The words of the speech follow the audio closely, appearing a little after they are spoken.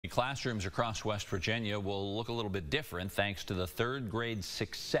classrooms across West Virginia will look a little bit different thanks to the Third Grade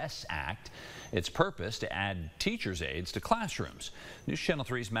Success Act. Its purpose to add teachers' aides to classrooms. News Channel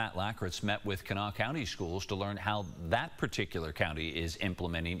 3's Matt Lackritz met with Kanawha County schools to learn how that particular county is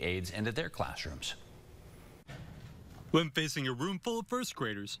implementing aides into their classrooms. When facing a room full of first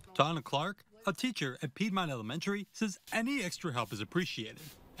graders, Donna Clark, a teacher at Piedmont Elementary, says any extra help is appreciated.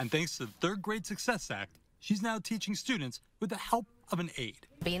 And thanks to the Third Grade Success Act, she's now teaching students with the help of an aide.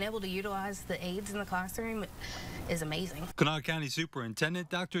 Being able to utilize the aides in the classroom is amazing. Kanawha County Superintendent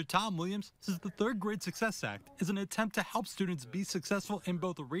Dr. Tom Williams says the Third Grade Success Act is an attempt to help students be successful in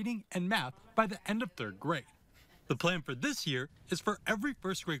both reading and math by the end of third grade. The plan for this year is for every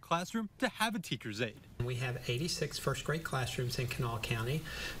first grade classroom to have a teacher's aide. We have 86 first grade classrooms in Kanawha County,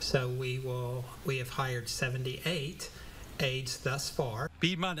 so we have hired 78 aides thus far.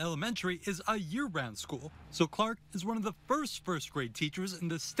 Piedmont Elementary is a year-round school, so Clark is one of the first grade teachers in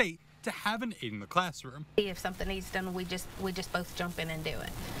the state to have an aide in the classroom. If something needs done, we just both jump in and do it.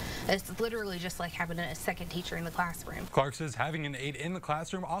 It's literally just like having a second teacher in the classroom. Clark says having an aide in the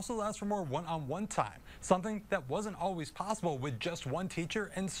classroom also allows for more one-on-one time, something that wasn't always possible with just one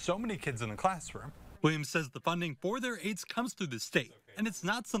teacher and so many kids in the classroom. Williams says the funding for their aides comes through the state, and it's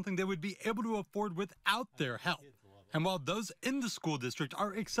not something they would be able to afford without their help. And while those in the school district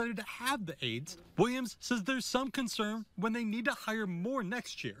are excited to have the aides, Williams says there's some concern when they need to hire more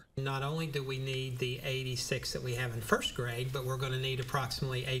next year. Not only do we need the 86 that we have in first grade, but we're going to need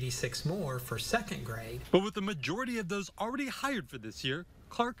approximately 86 more for second grade. But with the majority of those already hired for this year,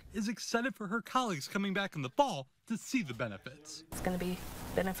 Clark is excited for her colleagues coming back in the fall to see the benefits. It's going to be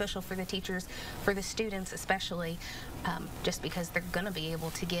beneficial for the teachers, for the students especially, just because they're going to be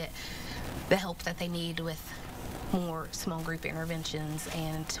able to get the help that they need with more small group interventions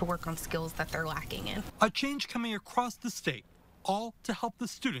and to work on skills that they're lacking in. A change coming across the state, all to help the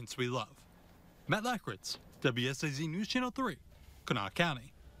students we love. Matt Lackritz, WSAZ News Channel 3, Kanawha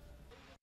County.